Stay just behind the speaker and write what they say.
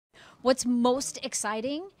What's most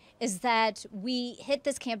exciting is that we hit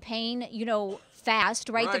this campaign, fast,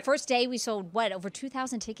 right? The first day we sold, what, over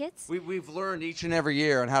 2,000 tickets? We've learned each and every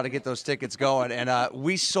year on how to get those tickets going, and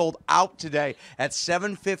we sold out today at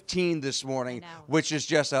 7:15 this morning, which is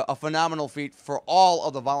just a phenomenal feat for all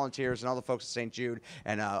of the volunteers and all the folks at St. Jude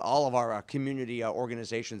and all of our community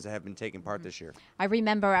organizations that have been taking part this year. I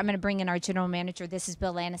remember, I'm going to bring in our general manager, this is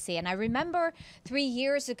Bill Annecy, and I remember 3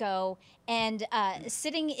 years ago and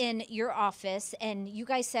sitting in your office, and you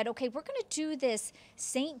guys said, okay, we're going to do this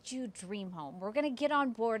St. Jude Dream Home. We're going to get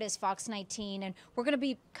on board as Fox 19, and we're going to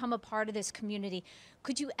become a part of this community.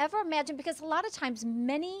 Could you ever imagine, because a lot of times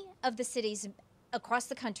many of the cities across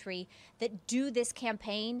the country that do this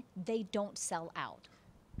campaign, they don't sell out.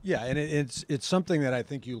 Yeah, and it's something that I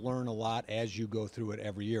think you learn a lot as you go through it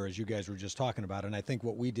every year, as you guys were just talking about. And I think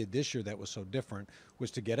what we did this year that was so different was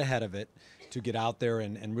to get ahead of it, to get out there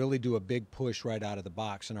and really do a big push right out of the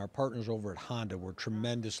box. And our partners over at Honda were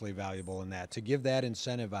tremendously valuable in that, to give that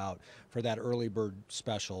incentive out for that early bird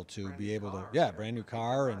special to be able to, brand new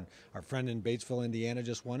car. And our friend in Batesville, Indiana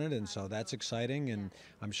just won it, and so that's exciting, and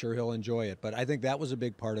I'm sure he'll enjoy it. But I think that was a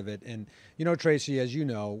big part of it. And, Tracy, as you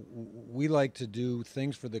know, we like to do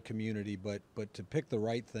things for the community, but to pick the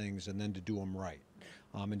right things and then to do them right,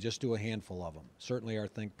 and just do a handful of them. Certainly our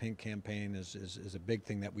Think Pink campaign is a big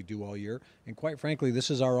thing that we do all year, and quite frankly,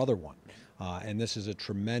 this is our other one. And this is a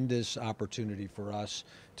tremendous opportunity for us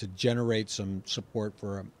to generate some support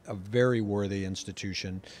for a very worthy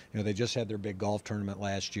institution. They just had their big golf tournament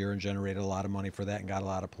last year and generated a lot of money for that and got a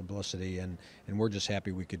lot of publicity, and we're just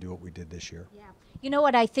happy we could do what we did this year. Yeah. You know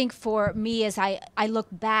what I think for me is I look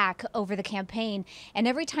back over the campaign, and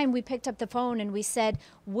every time we picked up the phone and we said,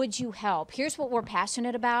 would you help? Here's what we're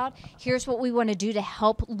passionate about. Here's what we want to do to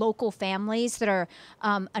help local families that are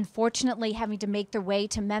unfortunately having to make their way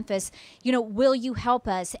to Memphis. Will you help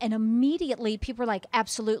us? And immediately people are like,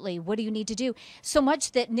 absolutely. What do you need to do? So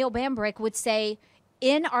much that Neil Bambrick would say,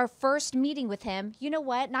 in our first meeting with him, you know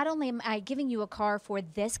what? Not only am I giving you a car for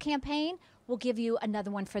this campaign, we'll give you another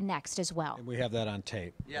one for next as well. And we have that on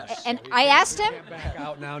tape. Yes. And I asked him. Back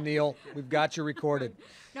out now, Neil. We've got you recorded.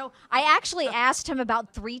 No, I actually asked him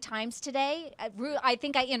about 3 times today. I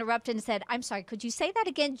think I interrupted and said, I'm sorry, could you say that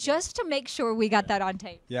again just to make sure we got that on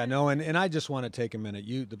tape? Yeah, no, and I just want to take a minute.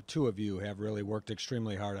 The two of you have really worked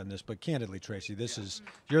extremely hard on this, but candidly, Tracy,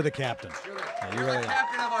 you're the captain. You're the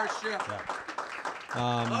captain of our ship. Yeah.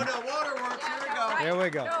 Oh, no, waterworks. Here we go. There we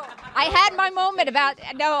go. No, I had my moment about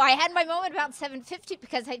 7:50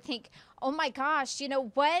 because I think, oh my gosh, you know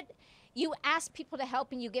what? You ask people to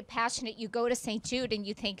help and you get passionate. You go to St. Jude and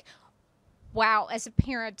you think, wow, as a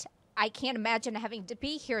parent, I can't imagine having to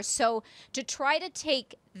be here. So to try to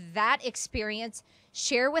take that experience,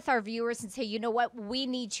 share with our viewers and say, you know what, we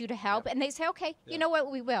need you to help. And they say, okay, you know what,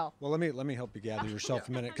 we will. Well, let me help you gather yourself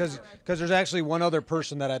a minute, because there's actually one other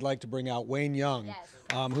person that I'd like to bring out, Wayne Young,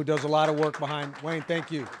 who does a lot of work behind. Wayne, thank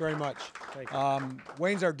you very much. Thank you.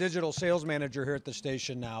 Wayne's our digital sales manager here at the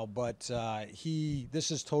station now, but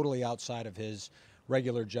this is totally outside of his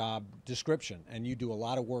regular job description, and you do a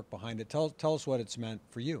lot of work behind it. Tell us what it's meant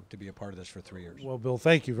for you to be a part of this for 3 years. Well, Bill,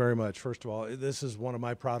 thank you very much. First of all, this is one of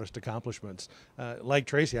my proudest accomplishments. Like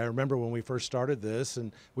Tracy, I remember when we first started this,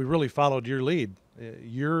 and we really followed your lead.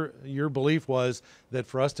 Your belief was that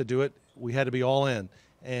for us to do it, we had to be all in.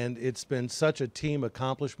 And it's been such a team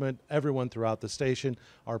accomplishment, everyone throughout the station,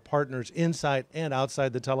 our partners inside and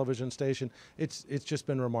outside the television station. It's just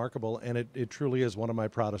been remarkable, and it truly is one of my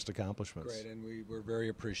proudest accomplishments. Great, and we're very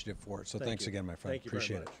appreciative for it. So thanks again, my friend. Thank you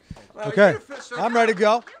Appreciate very much. it. Okay, I'm ready to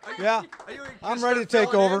go. Yeah, I'm ready to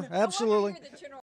take over. Absolutely.